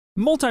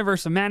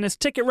Multiverse of Madness,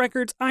 ticket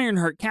records,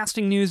 Ironheart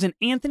casting news, and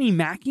Anthony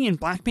Mackie in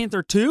Black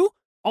Panther 2?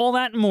 All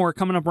that and more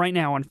coming up right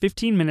now on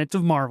 15 Minutes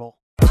of Marvel.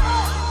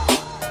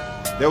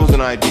 There was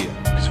an idea.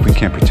 Because if we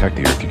can't protect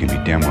the Earth, you can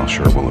be damn well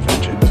sure we'll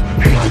avenge it.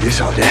 I can do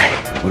this all day.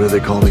 What are they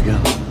called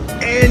again?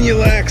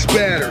 Annulax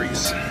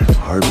batteries.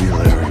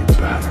 Harbulary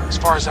batteries. As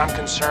far as I'm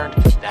concerned,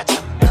 that's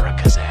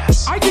America's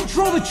ass. I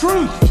control the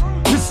truth!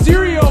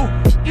 Mysterio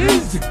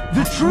is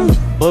the truth!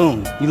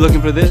 Boom. You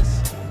looking for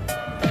this?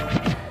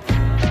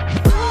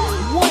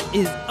 What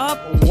is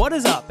up? What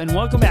is up? And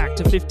welcome back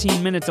to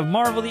 15 Minutes of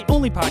Marvel, the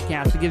only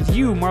podcast that gives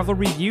you Marvel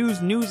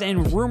reviews, news,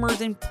 and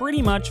rumors in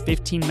pretty much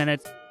 15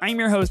 minutes. I'm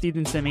your host,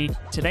 Ethan Simi.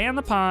 Today on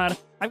the pod,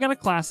 I've got a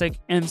classic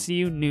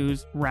MCU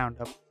news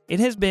roundup. It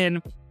has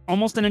been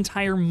almost an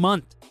entire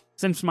month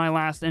since my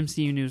last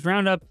MCU news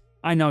roundup.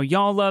 I know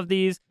y'all love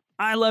these.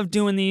 I love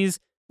doing these.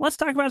 Let's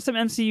talk about some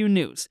MCU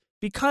news,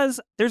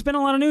 because there's been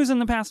a lot of news in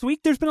the past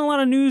week. There's been a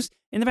lot of news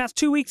in the past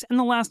 2 weeks and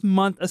the last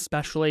month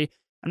especially.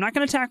 I'm not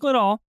going to tackle it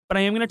all, but I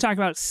am going to talk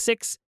about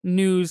 6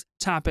 news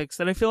topics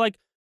that I feel like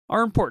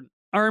are important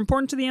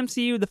to the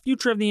MCU, the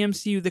future of the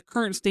MCU, the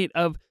current state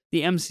of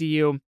the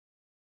MCU,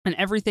 and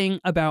everything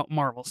about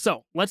Marvel.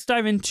 So let's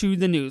dive into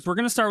the news. We're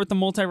going to start with the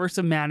Multiverse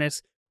of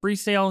Madness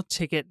pre-sale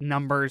ticket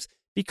numbers,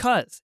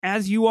 because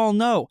as you all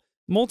know,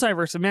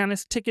 Multiverse of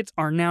Madness tickets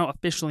are now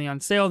officially on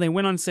sale. They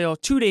went on sale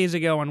 2 days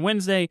ago on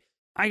Wednesday.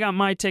 I got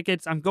my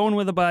tickets. I'm going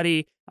with a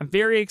buddy. I'm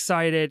very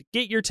excited.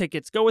 Get your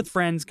tickets. Go with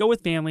friends. Go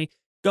with family.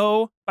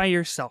 Go by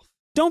yourself.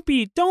 Don't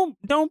be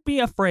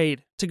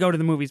afraid to go to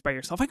the movies by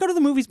yourself. I go to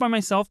the movies by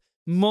myself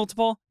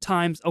multiple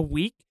times a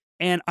week,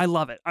 and I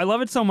love it. I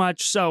love it so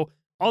much. So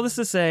all this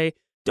to say,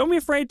 don't be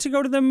afraid to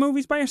go to the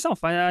movies by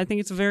yourself. I think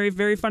it's a very,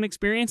 very fun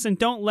experience, and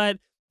don't let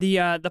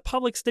the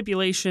public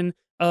stipulation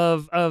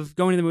of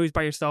going to the movies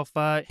by yourself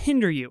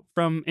hinder you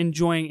from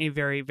enjoying a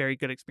very, very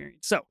good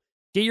experience. So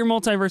get your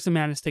Multiverse of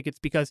Madness tickets,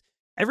 because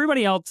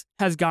everybody else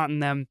has gotten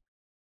them.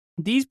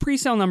 These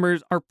pre-sale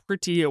numbers are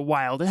pretty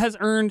wild. It has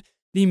earned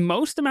the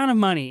most amount of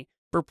money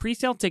for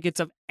pre-sale tickets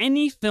of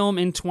any film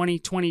in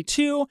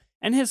 2022,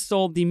 and has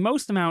sold the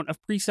most amount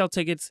of pre-sale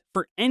tickets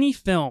for any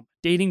film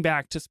dating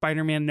back to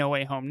Spider-Man No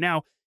Way Home.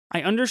 Now,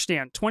 I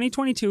understand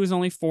 2022 is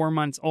only 4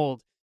 months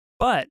old,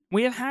 but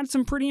we have had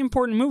some pretty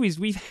important movies.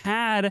 We've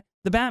had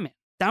The Batman.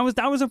 That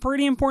was a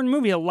pretty important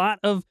movie. A lot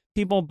of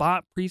people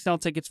bought pre-sale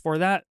tickets for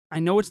that. I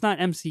know it's not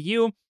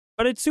MCU,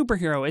 but it's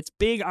superhero. It's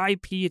big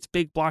IP. It's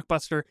big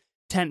blockbuster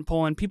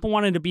tentpole, and people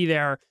wanted to be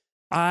there.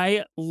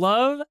 I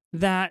love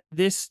that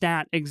this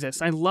stat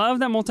exists. I love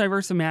that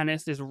Multiverse of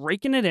Madness is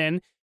raking it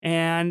in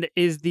and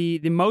is the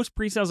most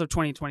pre-sales of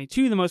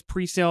 2022, the most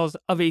pre-sales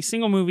of a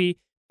single movie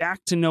back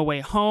to No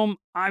Way Home.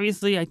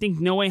 Obviously, I think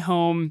No Way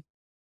Home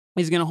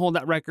is going to hold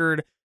that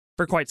record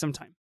for quite some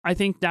time. I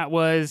think that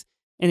was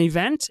an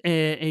event,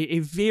 a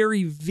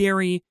very,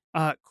 very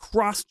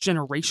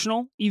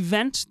cross-generational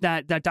event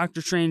that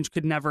Doctor Strange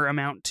could never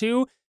amount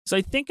to. So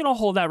I think it'll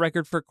hold that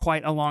record for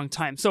quite a long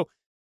time. So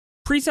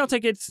pre-sale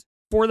tickets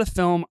for the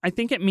film, I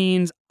think it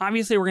means,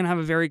 obviously, we're going to have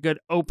a very good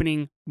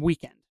opening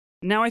weekend.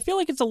 Now, I feel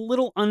like it's a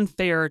little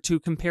unfair to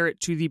compare it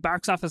to the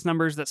box office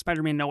numbers that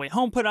Spider-Man No Way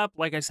Home put up.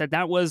 Like I said,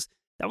 that was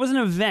an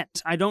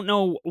event. I don't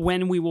know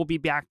when we will be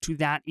back to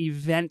that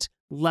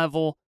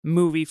event-level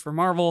movie for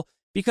Marvel,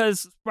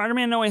 because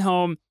Spider-Man No Way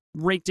Home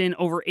raked in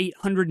over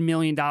 $800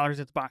 million at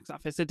the box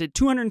office. It did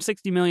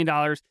 $260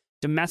 million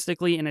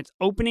domestically in its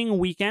opening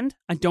weekend.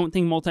 I don't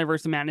think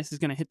Multiverse of Madness is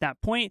going to hit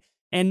that point.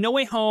 And No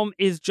Way Home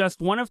is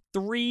just one of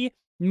 3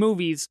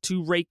 movies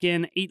to rake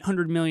in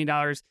 $800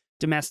 million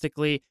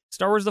domestically.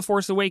 Star Wars The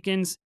Force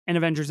Awakens and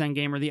Avengers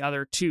Endgame are the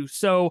other 2.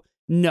 So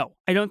no,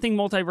 I don't think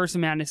Multiverse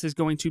of Madness is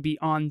going to be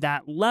on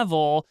that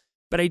level,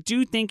 but I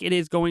do think it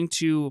is going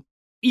to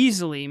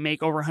easily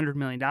make over $100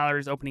 million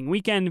opening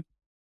weekend.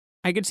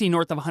 I could see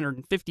north of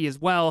 150 as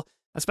well,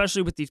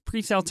 especially with these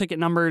pre-sale ticket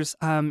numbers.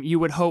 You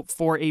would hope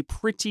for a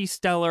pretty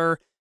stellar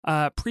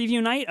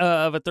preview night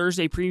of a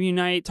Thursday preview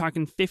night,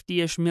 talking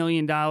 $50-ish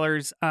million,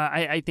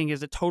 I think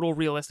is a total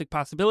realistic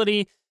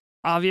possibility.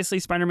 Obviously,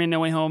 Spider-Man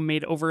No Way Home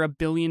made over $1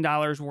 billion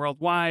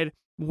worldwide.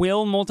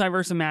 Will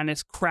Multiverse of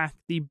Madness crack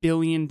the $1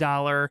 billion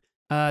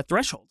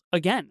threshold?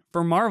 Again,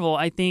 for Marvel,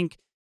 I think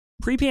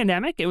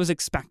pre-pandemic, it was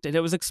expected.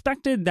 It was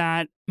expected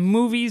that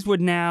movies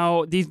would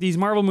now, these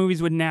Marvel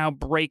movies would now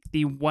break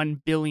the $1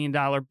 billion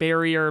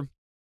barrier.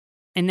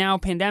 And now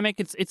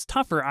pandemic, it's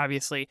tougher,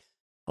 obviously.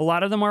 A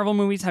lot of the Marvel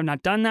movies have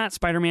not done that.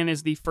 Spider-Man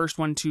is the first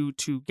one to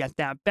get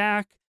that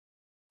back.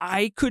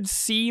 I could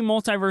see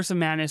Multiverse of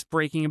Madness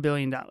breaking $1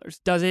 billion.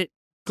 Does it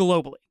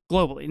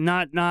globally,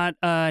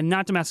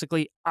 not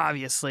domestically,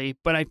 obviously.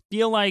 But I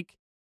feel like,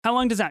 how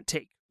long does that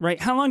take, right?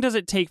 How long does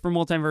it take for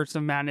Multiverse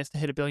of Madness to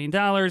hit $1 billion?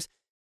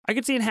 I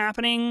could see it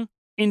happening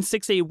in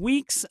 6-8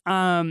 weeks.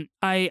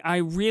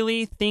 I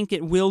really think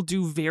it will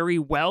do very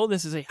well.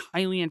 This is a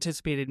highly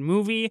anticipated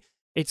movie.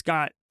 It's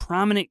got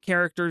prominent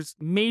characters,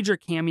 major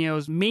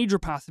cameos, major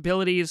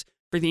possibilities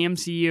for the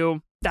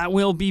MCU that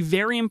will be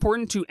very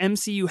important to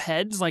MCU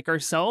heads like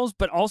ourselves,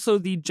 but also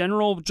the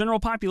general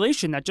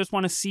population that just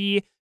want to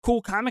see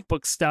cool comic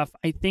book stuff,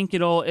 I think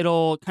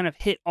it'll kind of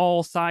hit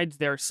all sides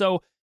there.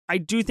 So I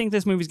do think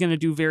this movie's going to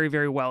do very,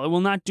 very well. It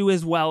will not do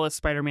as well as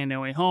Spider-Man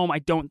No Way Home. I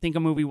don't think a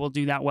movie will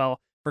do that well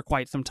for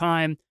quite some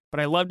time, but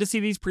I love to see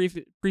these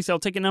pre-sale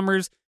ticket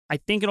numbers. I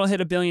think it'll hit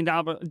 $1 billion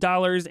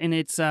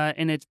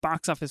in its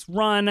box office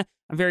run.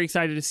 I'm very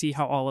excited to see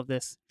how all of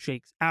this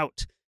shakes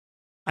out.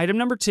 Item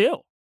number 2,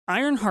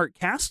 Ironheart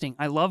casting.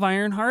 I love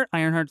Ironheart.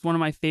 Ironheart's one of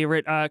my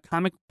favorite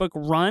comic book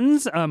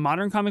runs,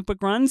 modern comic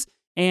book runs,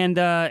 and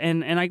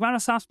I got a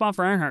soft spot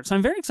for Ironheart. So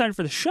I'm very excited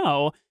for the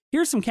show.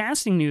 Here's some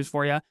casting news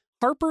for you.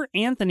 Harper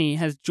Anthony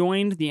has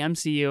joined the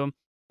MCU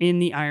in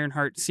the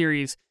Ironheart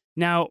series.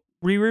 Now,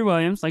 Riri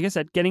Williams, like I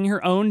said, getting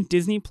her own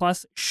Disney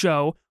Plus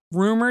show,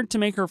 rumored to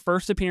make her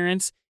first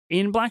appearance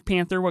in Black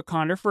Panther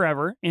Wakanda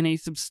Forever in a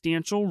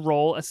substantial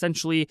role,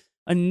 essentially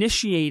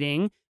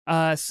initiating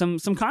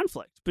some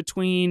conflict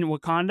between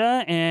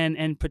Wakanda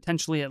and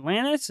potentially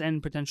Atlantis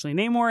and potentially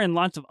Namor and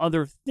lots of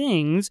other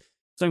things.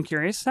 So I'm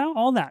curious how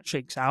all that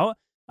shakes out.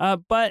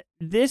 But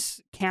this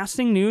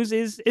casting news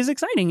is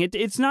exciting.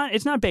 It's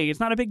not big. It's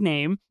not a big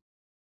name.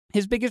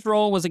 His biggest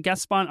role was a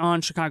guest spot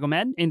on Chicago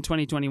Med in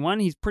 2021.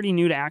 He's pretty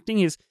new to acting.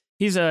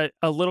 He's a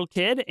little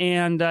kid,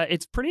 and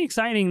it's pretty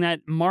exciting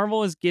that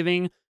Marvel is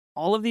giving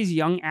all of these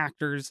young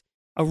actors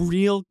a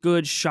real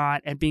good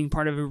shot at being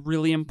part of a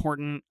really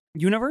important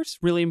universe,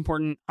 really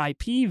important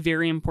IP,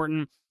 very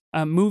important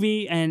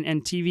movie and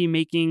TV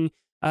making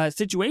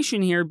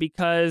situation here,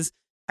 because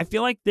I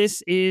feel like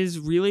this is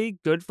really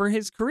good for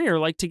his career.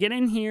 Like, to get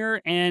in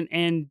here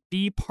and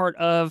be part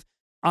of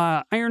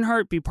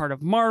Ironheart, be part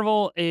of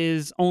Marvel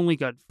is only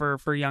good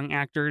for young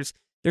actors.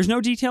 There's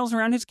no details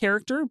around his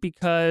character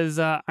because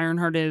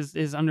Ironheart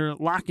is under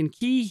lock and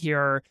key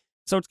here,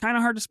 so it's kind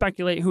of hard to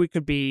speculate who he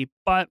could be.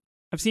 But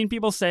I've seen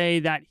people say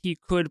that he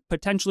could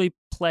potentially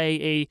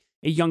play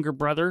a younger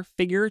brother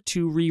figure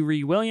to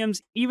Riri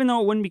Williams. Even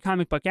though it wouldn't be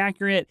comic book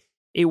accurate,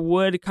 it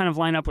would kind of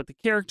line up with the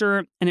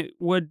character, and it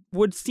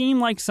would seem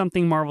like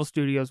something Marvel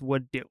Studios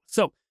would do.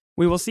 So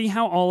we will see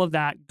how all of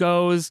that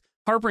goes.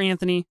 Harper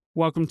Anthony,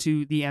 welcome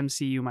to the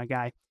MCU, my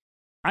guy.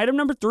 Item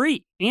number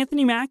 3,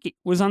 Anthony Mackie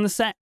was on the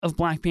set of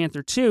Black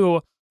Panther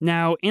 2.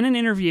 Now, in an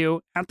interview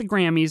at the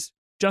Grammys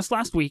just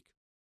last week,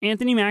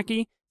 Anthony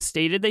Mackie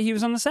stated that he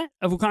was on the set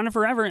of Wakanda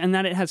Forever and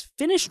that it has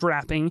finished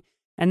wrapping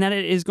and that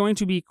it is going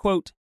to be,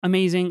 quote,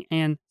 amazing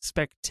and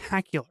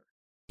spectacular.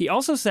 He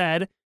also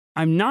said,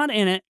 I'm not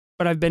in it,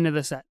 but I've been to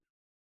the set.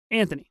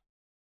 Anthony,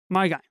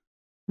 my guy,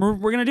 we're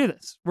going to do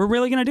this. We're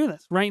really going to do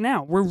this right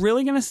now. We're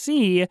really going to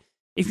see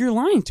if you're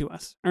lying to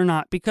us or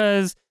not,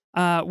 because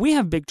we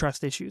have big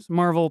trust issues.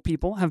 Marvel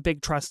people have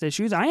big trust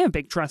issues. I have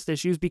big trust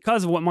issues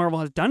because of what Marvel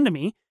has done to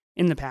me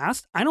in the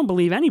past. I don't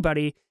believe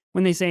anybody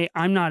when they say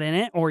I'm not in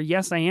it, or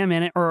yes, I am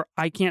in it, or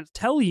I can't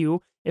tell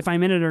you if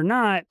I'm in it or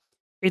not.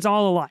 It's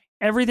all a lie.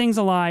 Everything's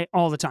a lie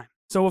all the time.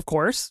 So, of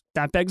course,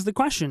 that begs the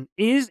question,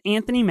 is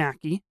Anthony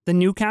Mackie the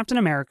new Captain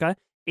America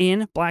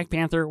in Black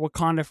Panther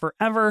Wakanda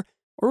Forever,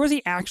 or was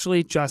he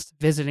actually just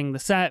visiting the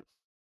set?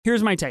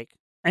 Here's my take.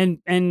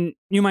 And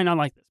you might not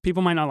like this.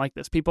 People might not like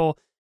this. People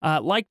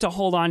like to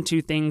hold on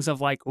to things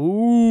of like,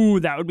 ooh,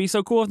 that would be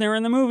so cool if they were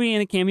in the movie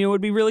and a cameo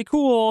would be really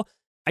cool.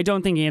 I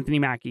don't think Anthony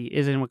Mackie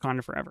is in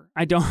Wakanda Forever.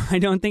 I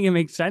don't think it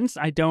makes sense.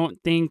 I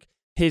don't think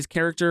his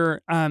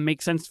character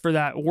makes sense for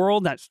that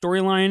world, that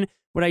storyline.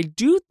 What I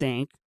do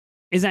think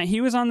is that he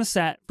was on the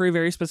set for a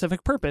very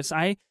specific purpose.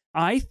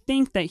 I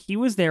think that he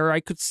was there. I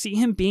could see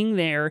him being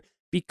there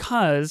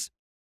because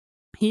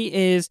he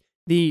is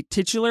the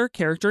titular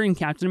character in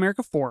Captain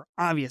America 4,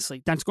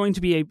 obviously. That's going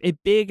to be a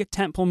big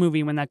tentpole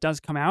movie when that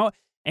does come out,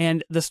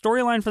 and the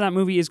storyline for that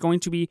movie is going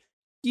to be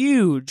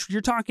huge.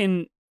 You're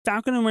talking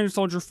Falcon and Winter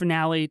Soldier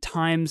finale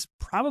times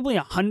probably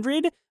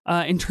 100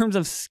 in terms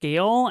of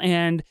scale,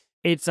 and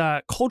its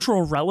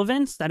cultural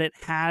relevance that it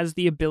has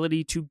the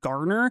ability to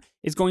garner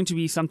is going to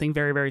be something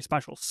very, very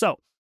special. So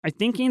I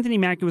think Anthony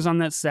Mackie was on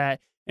that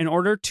set in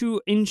order to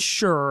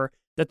ensure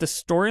that the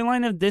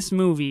storyline of this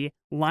movie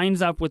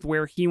lines up with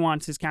where he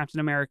wants his Captain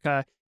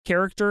America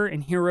character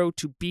and hero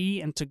to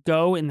be and to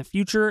go in the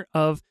future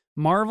of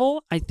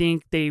Marvel. I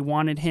think they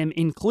wanted him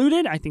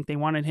included. I think they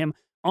wanted him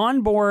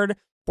on board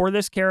for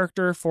this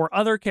character, for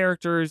other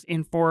characters,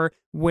 and for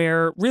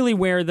where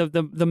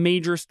the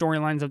major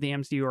storylines of the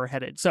MCU are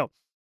headed. So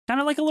kind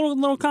of like a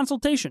little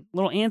consultation,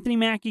 little Anthony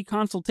Mackie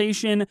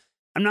consultation.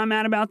 I'm not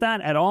mad about that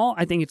at all.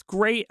 I think it's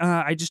great.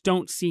 I just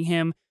don't see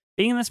him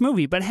being in this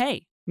movie. But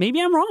hey, maybe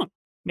I'm wrong.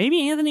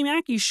 Maybe Anthony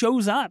Mackie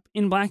shows up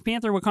in Black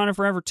Panther Wakanda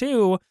Forever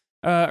 2,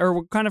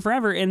 or Wakanda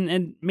Forever,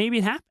 and maybe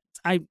it happens.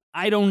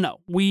 I don't know.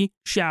 We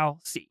shall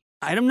see.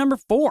 Item number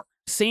 4,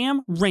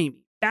 Sam Raimi.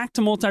 Back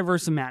to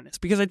Multiverse of Madness,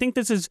 because I think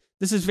this is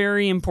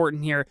very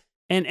important here.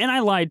 And I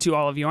lied to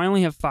all of you. I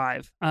only have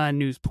 5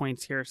 news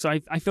points here. So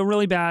I feel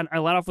really bad. I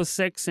let off with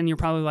 6, and you're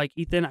probably like,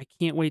 Ethan, I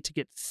can't wait to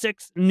get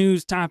 6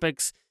 news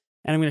topics.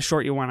 And I'm going to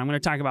short you one. I'm going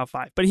to talk about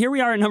 5. But here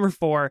we are at number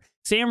 4.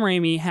 Sam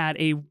Raimi had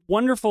a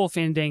wonderful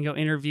Fandango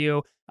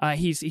interview.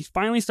 He's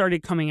finally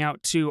started coming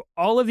out to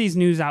all of these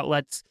news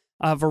outlets,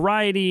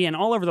 Variety, and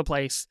all over the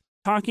place,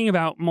 talking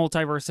about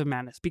Multiverse of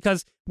Madness,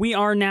 because we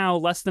are now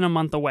less than a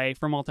month away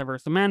from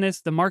Multiverse of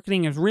Madness. The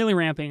marketing is really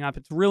ramping up.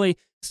 It's really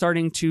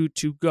starting to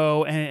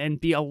go and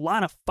be a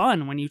lot of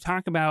fun when you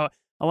talk about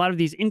a lot of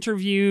these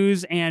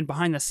interviews and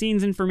behind the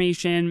scenes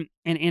information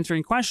and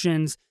answering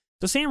questions.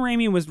 So Sam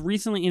Raimi was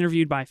recently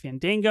interviewed by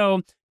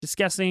Fandango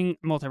discussing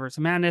Multiverse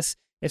of Madness,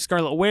 if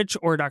Scarlet Witch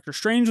or Doctor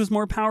Strange was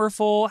more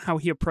powerful, how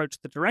he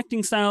approached the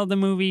directing style of the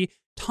movie,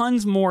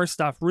 tons more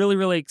stuff. Really,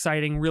 really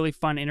exciting, really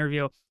fun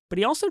interview. But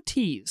he also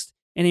teased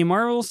in a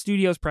Marvel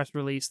Studios press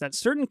release that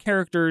certain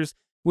characters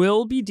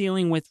will be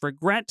dealing with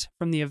regret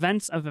from the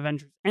events of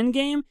Avengers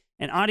Endgame,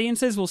 and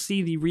audiences will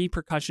see the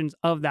repercussions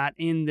of that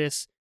in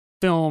this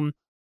film.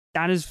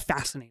 That is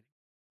fascinating.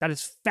 That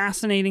is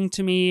fascinating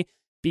to me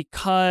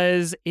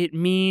because it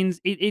means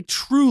it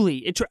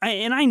truly,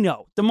 and I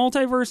know the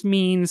multiverse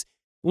means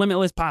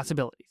limitless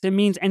possibilities. It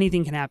means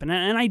anything can happen.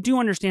 And I do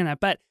understand that.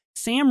 But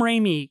Sam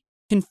Raimi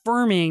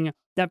confirming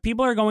that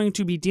people are going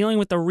to be dealing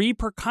with the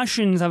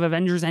repercussions of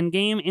Avengers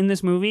Endgame in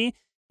this movie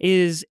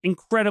is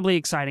incredibly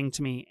exciting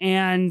to me.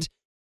 And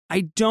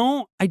I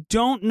don't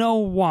know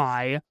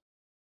why.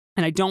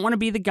 And I don't want to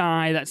be the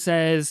guy that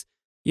says,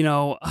 you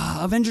know,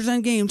 Avengers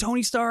Endgame,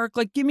 Tony Stark,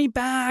 like, give me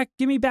back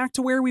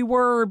to where we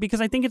were,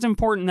 because I think it's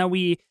important that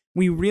we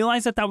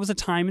realize that was a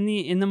time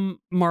in the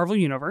Marvel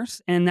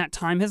universe, and that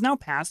time has now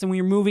passed, and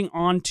we are moving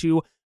on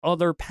to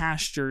other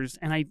pastures,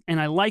 and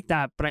I like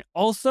that. But I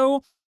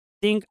also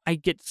think I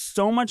get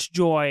so much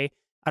joy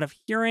out of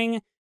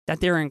hearing that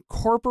they're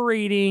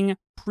incorporating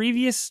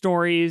previous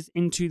stories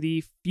into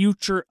the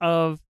future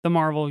of the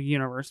Marvel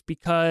universe,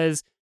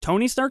 because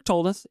Tony Stark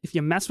told us if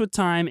you mess with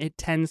time, it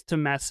tends to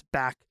mess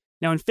back.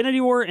 Now, Infinity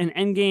War and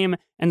Endgame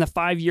and the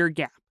 5-year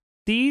gap,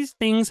 these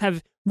things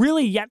have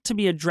really yet to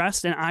be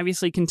addressed and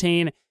obviously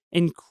contain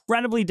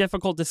incredibly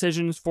difficult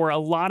decisions for a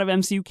lot of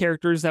MCU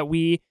characters that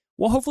we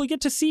will hopefully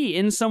get to see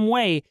in some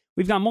way.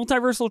 We've got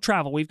multiversal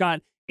travel. We've got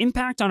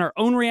impact on our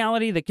own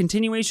reality, the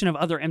continuation of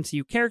other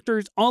MCU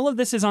characters. All of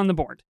this is on the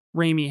board,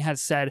 Raimi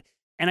has said.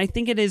 And I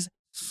think it is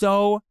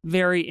so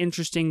very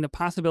interesting, the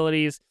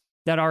possibilities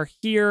that are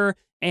here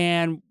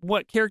and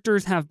what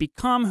characters have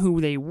become,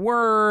 who they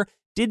were.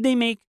 Did they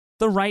make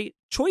the right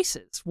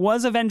choices?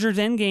 Was Avengers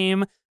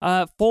Endgame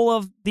full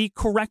of the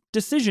correct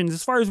decisions?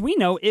 As far as we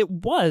know, it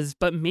was,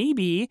 but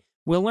maybe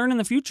we'll learn in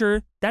the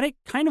future that it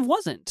kind of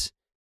wasn't.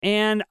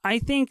 And I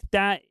think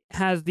that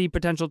has the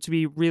potential to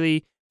be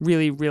really,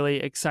 really, really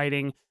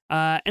exciting.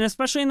 And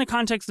especially in the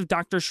context of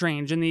Doctor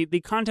Strange and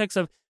the context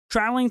of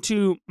traveling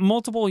to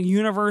multiple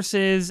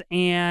universes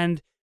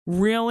and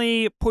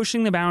really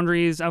pushing the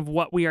boundaries of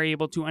what we are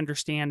able to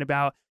understand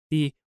about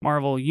the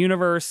Marvel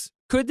universe.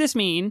 Could this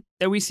mean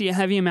that we see a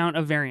heavy amount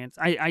of variants?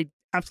 I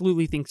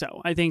absolutely think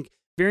so. I think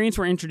variants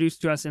were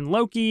introduced to us in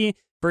Loki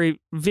for a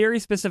very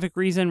specific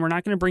reason. We're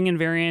not going to bring in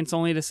variants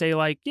only to say,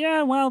 like,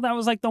 yeah, well, that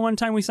was like the one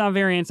time we saw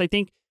variants. I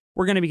think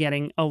we're going to be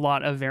getting a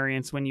lot of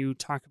variants when you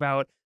talk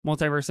about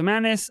Multiverse of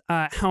Madness.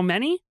 How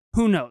many?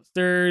 Who knows?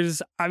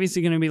 There's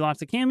obviously going to be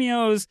lots of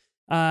cameos.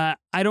 I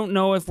don't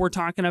know if we're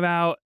talking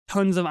about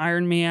tons of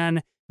Iron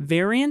Man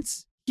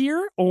variants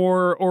here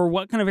or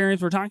what kind of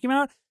variants we're talking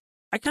about.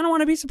 I kind of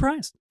want to be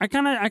surprised. I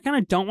kind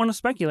of don't want to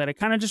speculate. I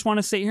kind of just want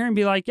to sit here and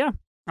be like, yeah,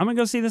 I'm going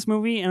to go see this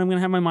movie and I'm going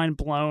to have my mind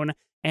blown.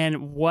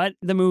 And what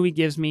the movie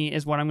gives me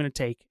is what I'm going to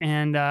take.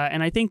 And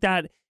I think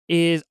that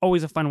is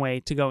always a fun way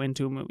to go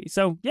into a movie.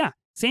 So yeah,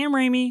 Sam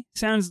Raimi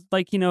sounds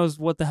like he knows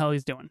what the hell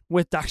he's doing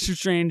with Doctor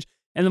Strange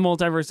and the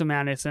Multiverse of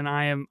Madness. And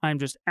I'm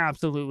just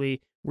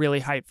absolutely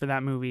really hyped for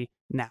that movie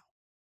now.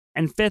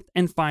 And fifth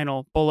and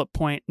final bullet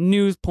point,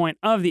 news point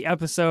of the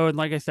episode.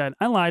 Like I said,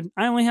 I lied.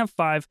 I only have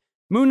 5.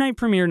 Moon Knight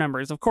premiere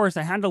numbers. Of course,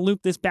 I had to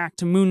loop this back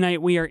to Moon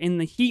Knight. We are in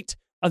the heat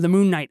of the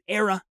Moon Knight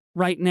era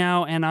right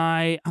now, and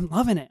I'm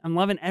loving it. I'm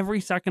loving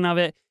every second of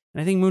it,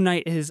 and I think Moon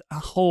Knight is a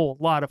whole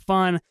lot of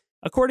fun.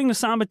 According to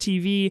Samba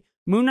TV,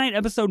 Moon Knight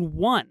Episode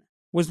 1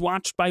 was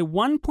watched by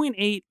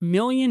 1.8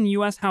 million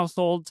U.S.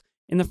 households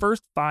in the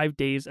first 5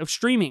 days of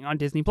streaming on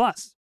Disney+.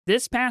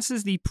 This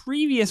passes the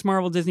previous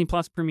Marvel Disney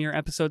Plus premiere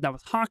episode that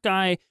was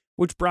Hawkeye,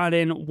 which brought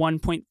in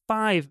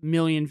 1.5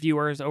 million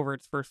viewers over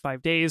its first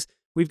 5 days.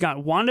 We've got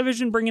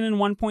WandaVision bringing in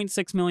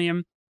 1.6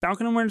 million.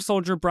 Falcon and Winter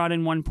Soldier brought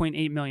in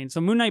 1.8 million. So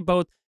Moon Knight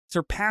both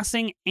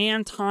surpassing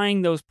and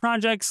tying those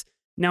projects.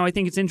 Now, I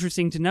think it's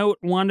interesting to note,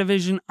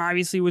 WandaVision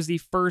obviously was the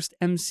first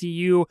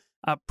MCU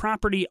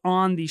property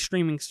on the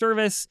streaming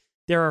service.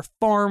 There are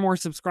far more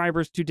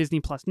subscribers to Disney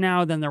Plus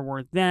now than there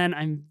were then.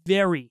 I'm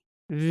very,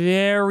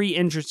 very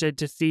interested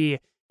to see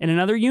in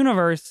another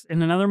universe,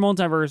 in another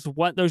multiverse,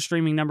 what those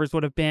streaming numbers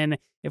would have been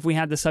if we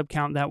had the sub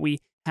count that we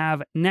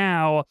have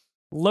now.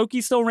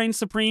 Loki still reigns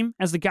supreme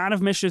as the god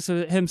of mischief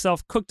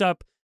himself, cooked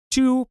up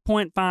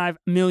 2.5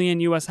 million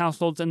U.S.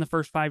 households in the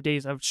first 5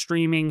 days of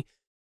streaming.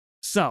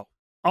 So,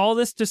 all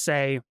this to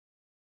say,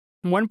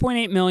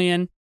 1.8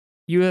 million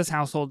U.S.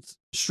 households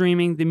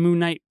streaming the Moon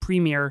Knight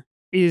premiere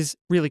is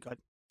really good.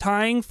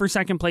 Tying for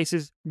second place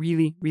is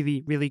really,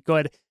 really, really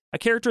good. A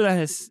character that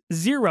has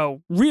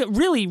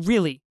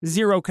really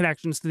zero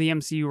connections to the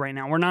MCU right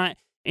now. We're not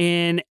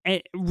in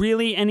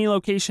really any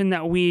location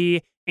that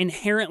we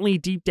inherently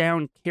deep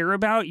down care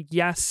about.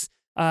 Yes,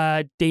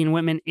 Dane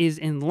Whitman is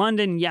in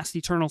London. Yes,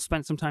 Eternal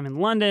spent some time in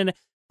London,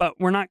 but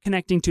we're not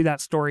connecting to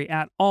that story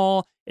at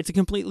all. It's a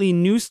completely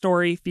new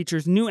story,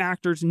 features new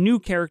actors, new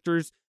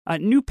characters,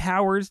 new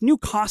powers, new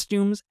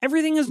costumes.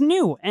 Everything is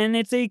new, and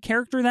it's a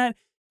character that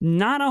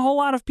not a whole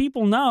lot of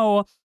people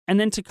know. And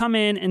then to come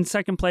in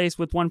second place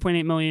with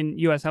 1.8 million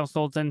U.S.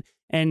 households and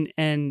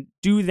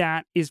do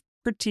that is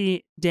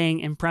pretty dang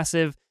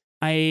impressive.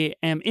 I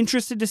am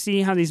interested to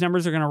see how these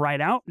numbers are going to ride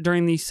out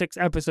during the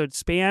 6-episode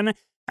span.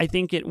 I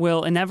think it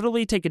will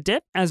inevitably take a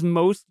dip, as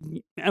most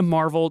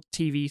Marvel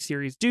TV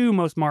series do,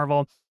 most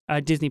Marvel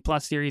Disney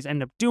Plus series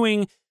end up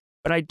doing.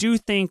 But I do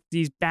think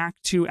these back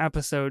 2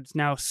 episodes,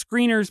 now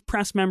screeners,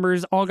 press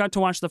members, all got to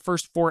watch the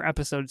first 4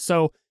 episodes.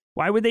 So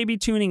why would they be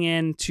tuning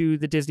in to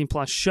the Disney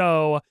Plus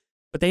show?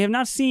 But they have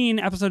not seen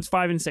episodes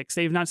 5 and 6.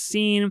 They have not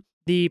seen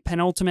the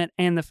penultimate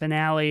and the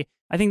finale.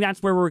 I think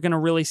that's where we're going to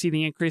really see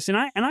the increase. And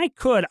I'm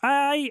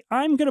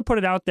going to put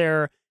it out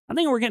there. I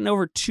think we're getting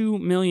over 2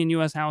 million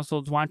U.S.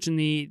 households watching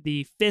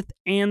the 5th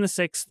and the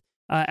 6th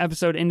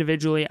episode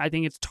individually. I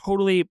think it's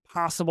totally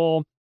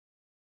possible.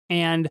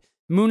 And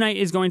Moon Knight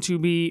is going to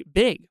be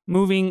big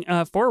moving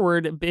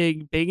forward,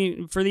 big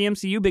for the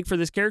MCU, big for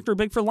this character,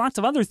 big for lots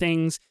of other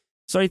things.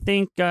 So I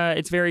think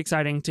it's very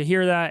exciting to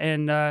hear that.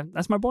 And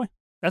that's my boy.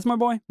 That's my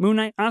boy. Moon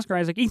Knight, Oscar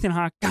Isaac, Ethan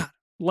Hawke. God,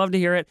 love to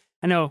hear it.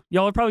 I know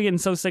y'all are probably getting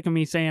so sick of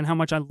me saying how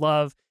much I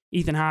love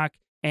Ethan Hawke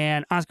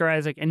and Oscar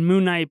Isaac and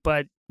Moon Knight,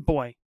 but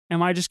boy,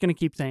 am I just going to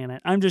keep saying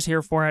it. I'm just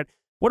here for it.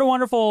 What a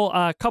wonderful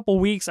couple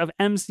weeks of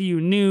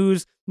MCU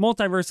news,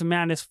 Multiverse of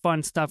Madness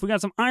fun stuff. We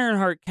got some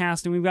Ironheart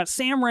casting. We've got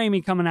Sam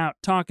Raimi coming out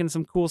talking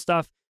some cool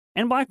stuff.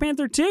 And Black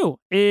Panther 2.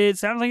 It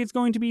sounds like it's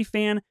going to be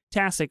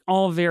fantastic.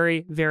 All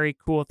very, very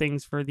cool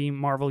things for the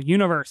Marvel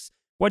Universe.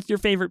 What's your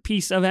favorite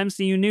piece of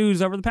MCU news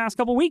over the past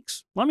couple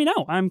weeks? Let me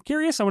know. I'm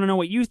curious. I want to know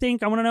what you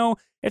think. I want to know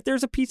if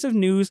there's a piece of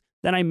news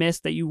that I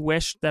missed that you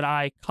wish that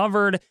I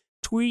covered.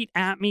 Tweet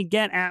at me,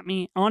 get at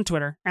me on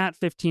Twitter at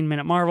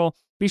 15Minute Marvel.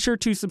 Be sure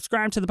to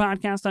subscribe to the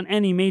podcast on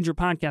any major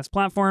podcast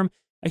platform.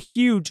 A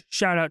huge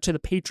shout out to the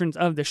patrons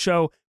of the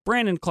show: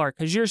 Brandon Clark,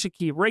 Hajir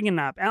Shakib, Reagan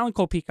Knapp, Alan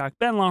Cole Peacock,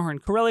 Ben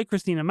Lawhorn, Corelli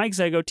Christina, Mike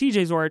Zago,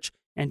 TJ Zorich,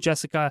 and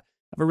Jessica.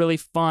 Have a really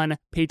fun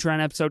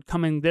Patreon episode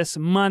coming this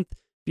month.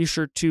 Be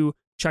sure to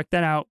check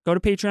that out. Go to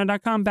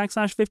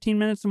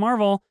patreon.com/15minutes of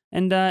Marvel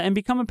and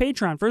become a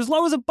patron for as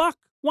low as $1.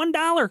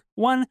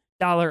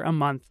 $1 a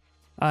month.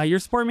 Your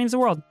support means the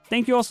world.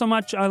 Thank you all so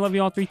much. I love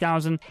you all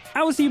 3,000.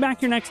 I will see you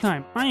back here next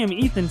time. I am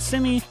Ethan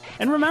Simi,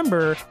 and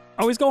remember,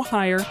 always go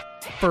higher,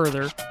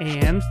 further,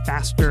 and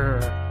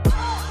faster.